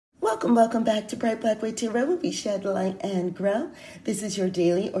Welcome back to Bright Black White Tarot, where we shed light and grow. This is your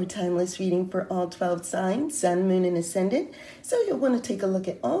daily or timeless reading for all 12 signs, Sun, Moon, and Ascendant. So you'll want to take a look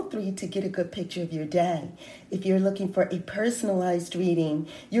at all three to get a good picture of your day. If you're looking for a personalized reading,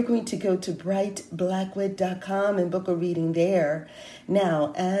 you're going to go to brightblackwood.com and book a reading there.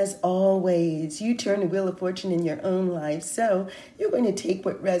 Now, as always, you turn the wheel of fortune in your own life, so you're going to take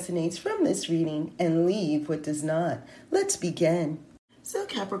what resonates from this reading and leave what does not. Let's begin. So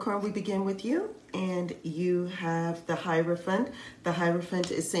Capricorn, we begin with you, and you have the Hierophant. The Hierophant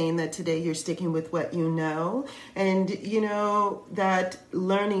is saying that today you're sticking with what you know, and you know that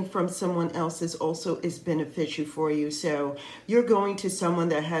learning from someone else is beneficial for you. So you're going to someone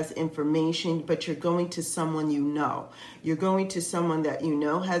that has information, but you're going to someone you know. You're going to someone that you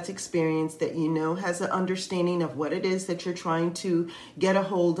know has experience, that you know has an understanding of what it is that you're trying to get a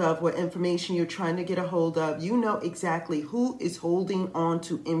hold of, what information you're trying to get a hold of. You know exactly who is holding on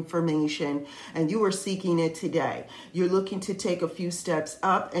to information, and you are seeking it today. You're looking to take a few steps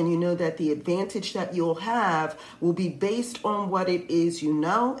up, and you know that the advantage that you'll have will be based on what it is you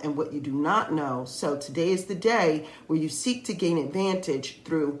know and what you do not know. So today is the day where you seek to gain advantage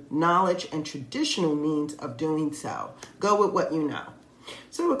through knowledge and traditional means of doing so. Go with what you know.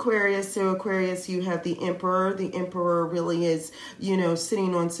 So Aquarius, you have the Emperor. The Emperor really is,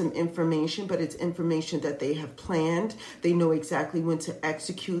 sitting on some information, but it's information that they have planned. They know exactly when to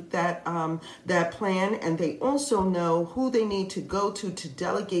execute that plan, and they also know who they need to go to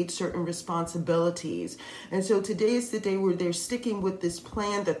delegate certain responsibilities. And so today is the day where they're sticking with this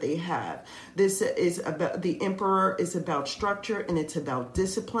plan that they have. This is about, the Emperor is about structure, and it's about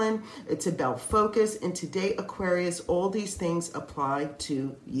discipline. It's about focus. And today, Aquarius, all these things apply to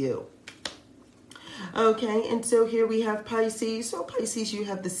you. Okay, and so here we have Pisces. So Pisces, you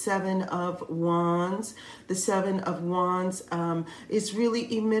have the Seven of Wands. The Seven of Wands is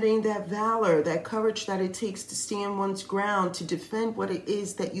really emitting that valor, that courage that it takes to stand one's ground, to defend what it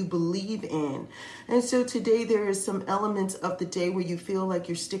is that you believe in. And so today there is some elements of the day where you feel like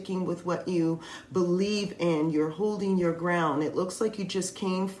you're sticking with what you believe in. You're holding your ground. It looks like you just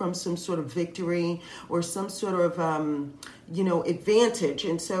came from some sort of victory or some sort of advantage.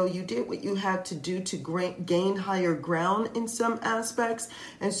 And so you did what you had to do to gain higher ground in some aspects.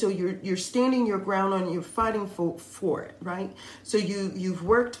 And so you're standing your ground on, you're fighting for it, right? So you've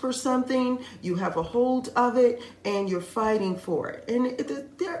worked for something, you have a hold of it, and you're fighting for it. And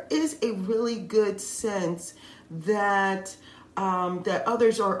there is a really good sense that that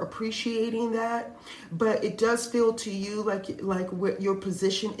others are appreciating that, but it does feel to you like your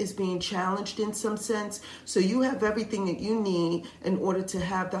position is being challenged in some sense. So you have everything that you need in order to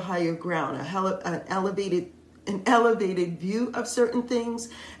have the higher ground, an elevated view of certain things,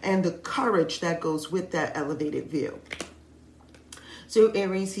 and the courage that goes with that elevated view. So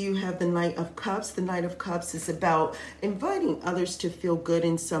Aries, you have the Knight of Cups. The Knight of Cups is about inviting others to feel good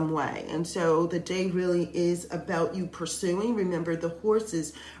in some way. And so the day really is about you pursuing. Remember, the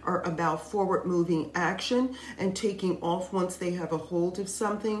horses are about forward moving action and taking off once they have a hold of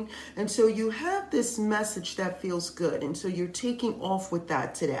something. And so you have this message that feels good. And so you're taking off with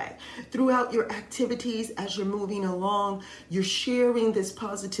that today. Throughout your activities, as you're moving along, you're sharing this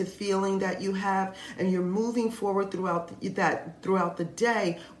positive feeling that you have, and you're moving forward throughout the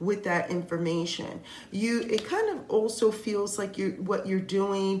day with that information. It kind of also feels like what you're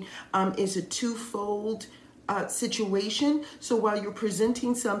doing is a twofold situation. So while you're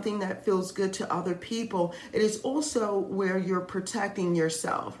presenting something that feels good to other people, it is also where you're protecting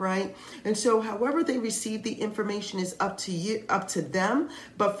yourself, right? And so however they receive the information is up to them.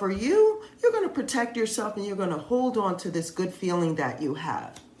 But for you, you're going to protect yourself, and you're going to hold on to this good feeling that you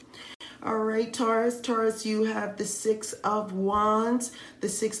have. All right, Taurus. Taurus, you have the Six of Wands. The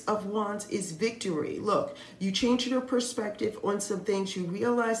Six of Wands is victory. Look, you changed your perspective on some things. You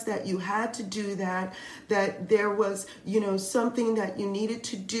realized that you had to do that there was, something that you needed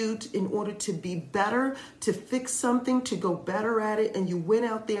to do in order to be better, to fix something, to go better at it, and you went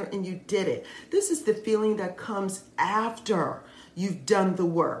out there and you did it. This is the feeling that comes after you've done the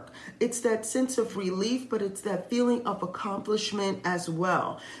work. It's that sense of relief, but it's that feeling of accomplishment as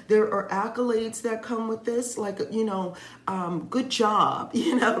well. There are accolades that come with this, like, good job,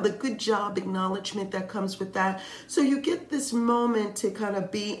 the good job acknowledgement that comes with that. So you get this moment to kind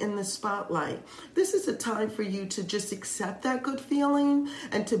of be in the spotlight. This is a time for you to just accept that good feeling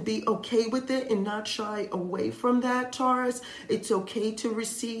and to be okay with it and not shy away from that, Taurus. It's okay to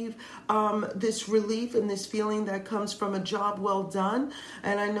receive this relief and this feeling that comes from a job well done.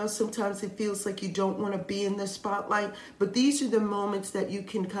 And I know sometimes it feels like you don't want to be in the spotlight, but these are the moments that you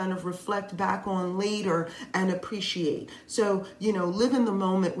can kind of reflect back on later and appreciate. So, live in the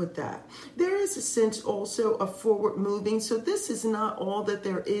moment with that. There is a sense also of forward moving. So this is not all that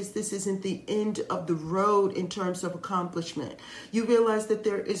there is. This isn't the end of the road in terms of accomplishment. You realize that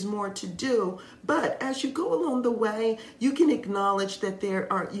there is more to do, but as you go along the way, you can acknowledge that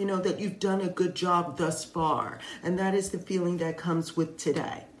there are, that you've done a good job thus far. And that is the feeling that comes with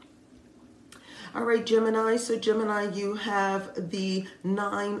today. All right, Gemini. So Gemini, you have the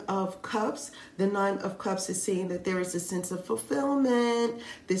 9 of Cups. The 9 of Cups is saying that there is a sense of fulfillment.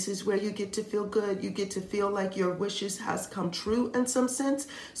 This is where you get to feel good. You get to feel like your wishes has come true in some sense.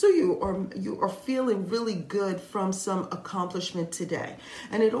 So you are feeling really good from some accomplishment today.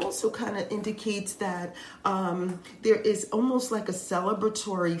 And it also kind of indicates that there is almost like a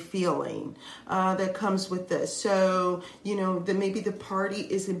celebratory feeling that comes with this. So, maybe the party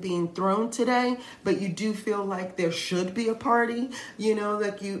isn't being thrown today, but you do feel like there should be a party,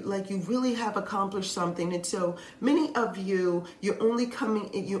 like you really have accomplished something. And so many of you're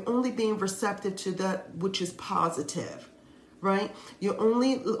only being receptive to that which is positive, right? You're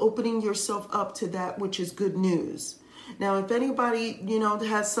only opening yourself up to that which is good news. Now, if anybody,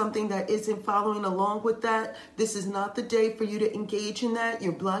 has something that isn't following along with that, this is not the day for you to engage in that.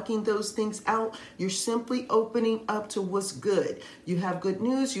 You're blocking those things out. You're simply opening up to what's good. You have good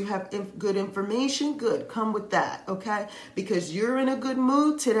news. You have good information. Good. Come with that, okay? Because you're in a good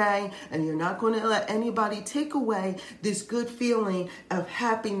mood today, and you're not going to let anybody take away this good feeling of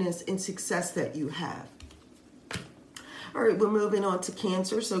happiness and success that you have. All right, we're moving on to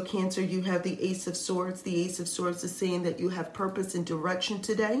Cancer. So Cancer, you have the Ace of Swords. The Ace of Swords is saying that you have purpose and direction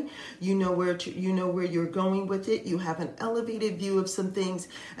today. You know where you're going with it. You have an elevated view of some things,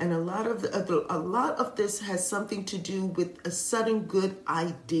 and a lot of this has something to do with a sudden good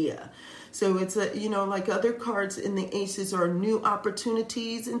idea. So it's like other cards in the aces are new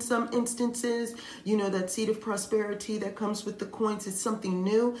opportunities in some instances. That seed of prosperity that comes with the coins is something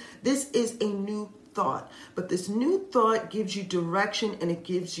new. This is a new thought, but this new thought gives you direction and it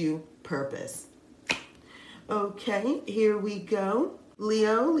gives you purpose. Okay, here we go.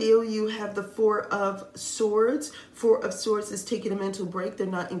 Leo, you have the 4 of Swords. 4 of Swords is taking a mental break. They're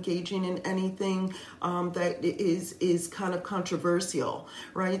not engaging in anything that is kind of controversial,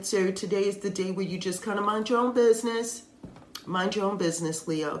 right? So today is the day where you just kind of mind your own business. Mind your own business,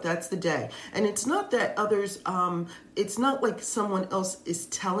 Leo. That's the day. And it's not that others, it's not like someone else is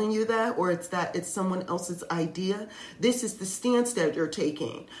telling you that, or it's someone else's idea. This is the stance that you're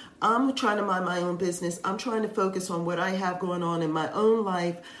taking. I'm trying to mind my own business. I'm trying to focus on what I have going on in my own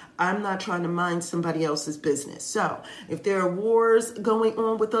life. I'm not trying to mind somebody else's business. So if there are wars going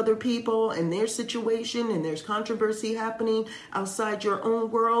on with other people and their situation and there's controversy happening outside your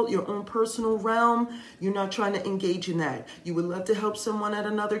own world, your own personal realm, you're not trying to engage in that. You would love to help someone at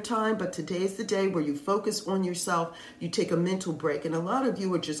another time, but today is the day where you focus on yourself. You take a mental break. And a lot of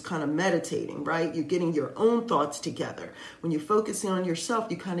you are just kind of meditating, right? You're getting your own thoughts together. When you're focusing on yourself,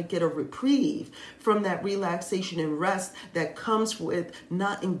 you kind of get a reprieve from that relaxation and rest that comes with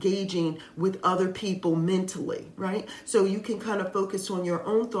not engaging with other people mentally, right? So you can kind of focus on your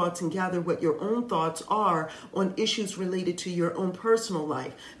own thoughts and gather what your own thoughts are on issues related to your own personal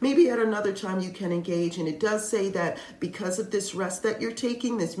life. Maybe at another time you can engage. And it does say that because of this rest that you're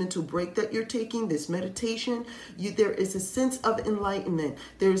taking, this mental break that you're taking, this meditation, there is a sense of enlightenment.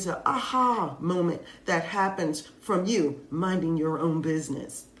 There's an aha moment that happens from you minding your own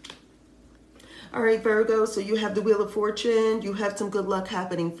business. All right, Virgo, so you have the Wheel of Fortune. You have some good luck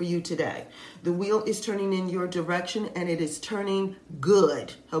happening for you today. The wheel is turning in your direction, and it is turning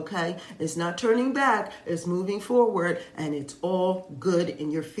good, okay? It's not turning back. It's moving forward, and it's all good,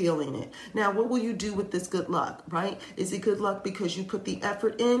 and you're feeling it. Now, what will you do with this good luck, right? Is it good luck because you put the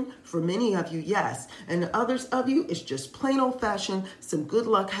effort in? For many of you, yes. And others of you, it's just plain old-fashioned. Some good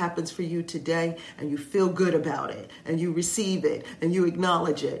luck happens for you today, and you feel good about it, and you receive it, and you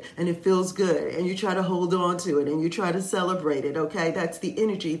acknowledge it, and it feels good, and you try to hold on to it, and you try to celebrate it, okay? That's the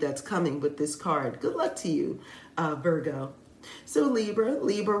energy that's coming with this card. Good luck to you, Virgo. So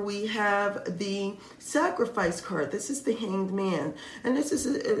Libra, we have the Sacrifice card. This is the Hanged Man. And this is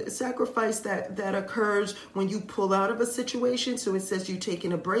a sacrifice that occurs when you pull out of a situation. So it says you're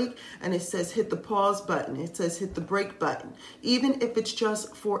taking a break, and it says hit the pause button. It says hit the break button. Even if it's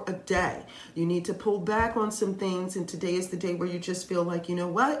just for a day, you need to pull back on some things. And today is the day where you just feel like, you know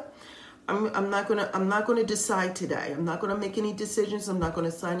what? I'm not gonna decide today. I'm not gonna make any decisions. I'm not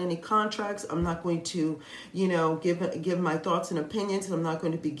gonna sign any contracts. I'm not going to, give my thoughts and opinions. I'm not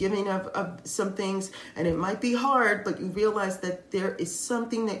going to be giving of some things. And it might be hard, but you realize that there is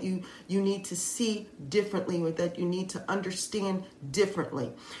something that you need to see differently, or that you need to understand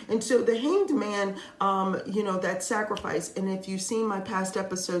differently. And so the Hanged Man, that sacrifice. And if you've seen my past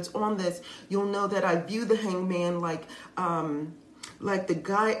episodes on this, you'll know that I view the Hanged Man like the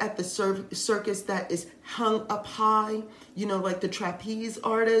guy at the circus that is hung up high, like the trapeze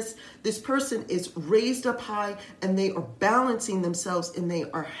artist. This person is raised up high and they are balancing themselves and they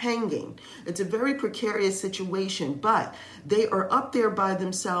are hanging. It's a very precarious situation, but they are up there by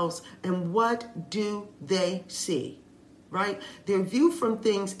themselves. And what do they see? Right? Their view from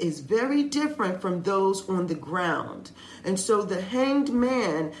things is very different from those on the ground. And so the Hanged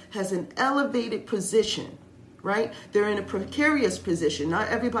Man has an elevated position. Right? They're in a precarious position. Not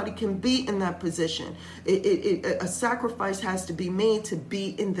everybody can be in that position. A sacrifice has to be made to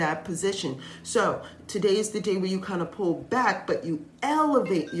be in that position. So today is the day where you kind of pull back, but you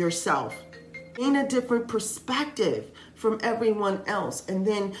elevate yourself in a different perspective from everyone else. And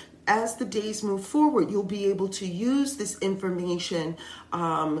then as the days move forward, you'll be able to use this information,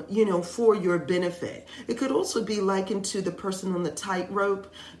 for your benefit. It could also be likened to the person on the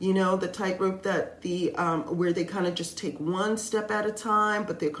tightrope, the tightrope that where they kind of just take one step at a time,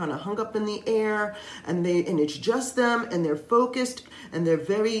 but they're kind of hung up in the air, and it's just them, and they're focused, and they're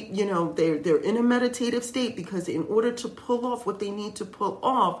very, they're in a meditative state, because in order to pull off what they need to pull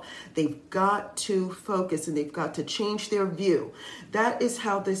off, they've got to focus and they've got to change their view. That is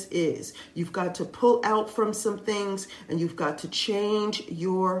how this is. You've got to pull out from some things, and you've got to change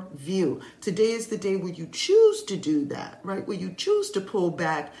your view. Today is the day where you choose to do that, right? Where you choose to pull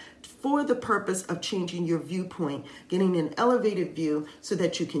back for the purpose of changing your viewpoint, getting an elevated view so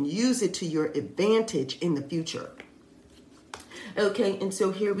that you can use it to your advantage in the future. Okay, and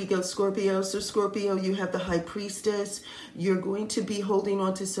so here we go, Scorpio. So Scorpio, you have the High Priestess. You're going to be holding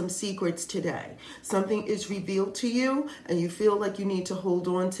on to some secrets today. Something is revealed to you, and you feel like you need to hold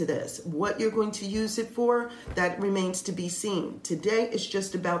on to this. What you're going to use it for, that remains to be seen. Today is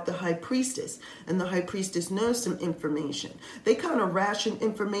just about the High Priestess, and the High Priestess knows some information. They kind of ration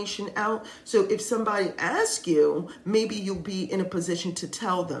information out, so if somebody asks you, maybe you'll be in a position to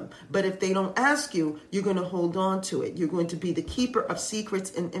tell them. But if they don't ask you, you're going to hold on to it. You're going to be the keeper of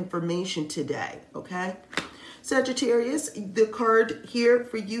secrets and information today, okay? Sagittarius, the card here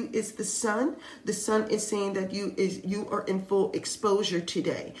for you is the Sun. The Sun is saying that you are in full exposure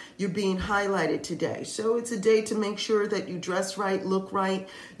today. You're being highlighted today. So it's a day to make sure that you dress right, look right,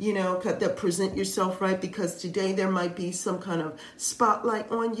 that present yourself right, because today there might be some kind of spotlight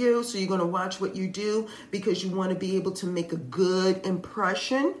on you. So you're going to watch what you do, because you want to be able to make a good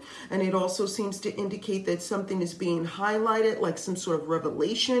impression. And it also seems to indicate that something is being highlighted, like some sort of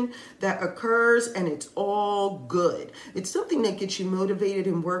revelation that occurs, and it's all good. It's something that gets you motivated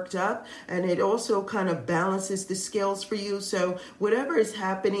and worked up, and it also kind of balances the scales for you. So whatever is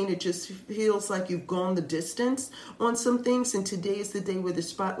happening, it just feels like you've gone the distance on some things, and today is the day where the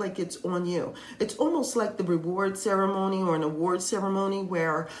spotlight gets on you. It's almost like the reward ceremony or an award ceremony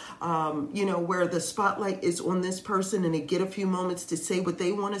where where the spotlight is on this person and they get a few moments to say what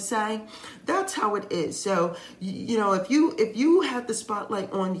they want to say. That's how it is. So if you had the spotlight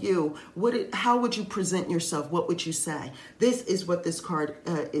on you, how would you present yourself? What would you say? This is what this card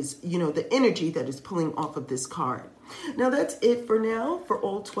is, the energy that is pulling off of this card. Now that's it for now for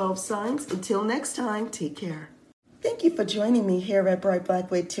all 12 signs. Until next time, take care. Thank you for joining me here at Bright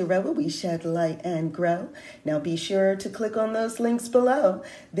Blackwood Tarot, where we shed light and grow. Now be sure to click on those links below.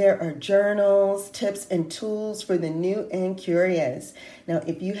 There are journals, tips, and tools for the new and curious. Now,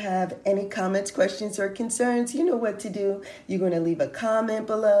 if you have any comments, questions, or concerns, you know what to do. You're going to leave a comment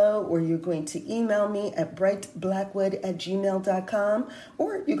below, or you're going to email me at brightblackwood@gmail.com,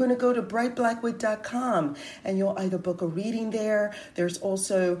 or you're going to go to brightblackwood.com, and you'll either book a reading there. There's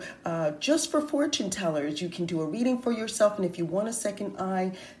also, just for fortune tellers, you can do a reading for yourself, and if you want a second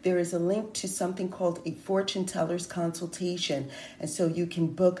eye, there is a link to something called a fortune teller's consultation, and so you can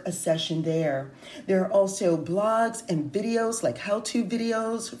book a session there. There are also blogs and videos, like how-to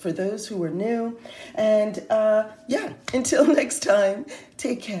videos for those who are new, and until next time,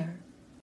 take care.